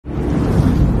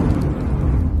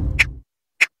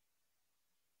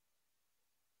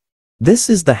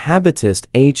This is the Habotest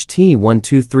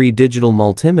HT123 digital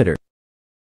multimeter.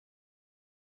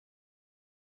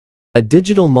 A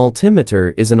digital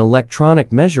multimeter is an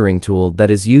electronic measuring tool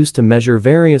that is used to measure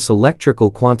various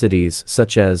electrical quantities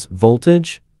such as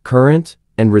voltage, current,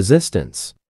 and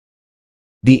resistance.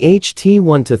 The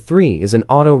HT123 is an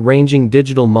auto-ranging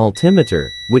digital multimeter,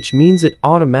 which means it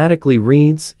automatically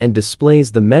reads and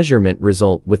displays the measurement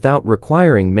result without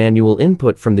requiring manual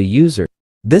input from the user.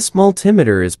 This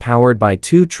multimeter is powered by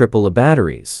two AAA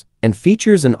batteries and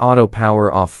features an auto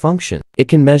power off function. It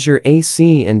can measure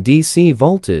AC and DC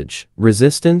voltage,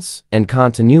 resistance, and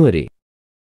continuity.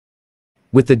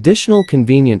 With additional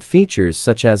convenient features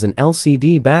such as an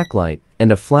LCD backlight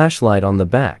and a flashlight on the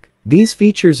back. These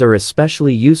features are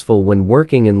especially useful when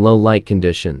working in low light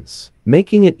conditions,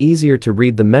 making it easier to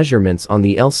read the measurements on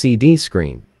the LCD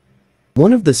screen.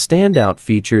 One of the standout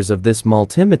features of this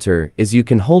multimeter is you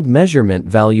can hold measurement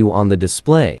value on the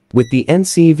display. With the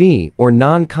NCV or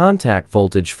non-contact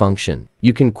voltage function,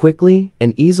 you can quickly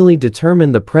and easily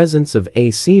determine the presence of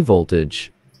AC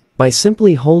voltage. By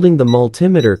simply holding the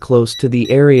multimeter close to the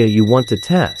area you want to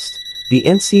test, the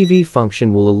NCV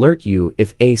function will alert you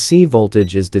if AC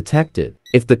voltage is detected.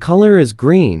 If the color is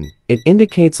green, it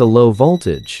indicates a low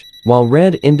voltage, while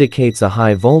red indicates a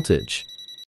high voltage.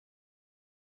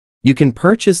 You can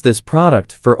purchase this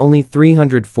product for only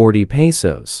 340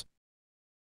 pesos.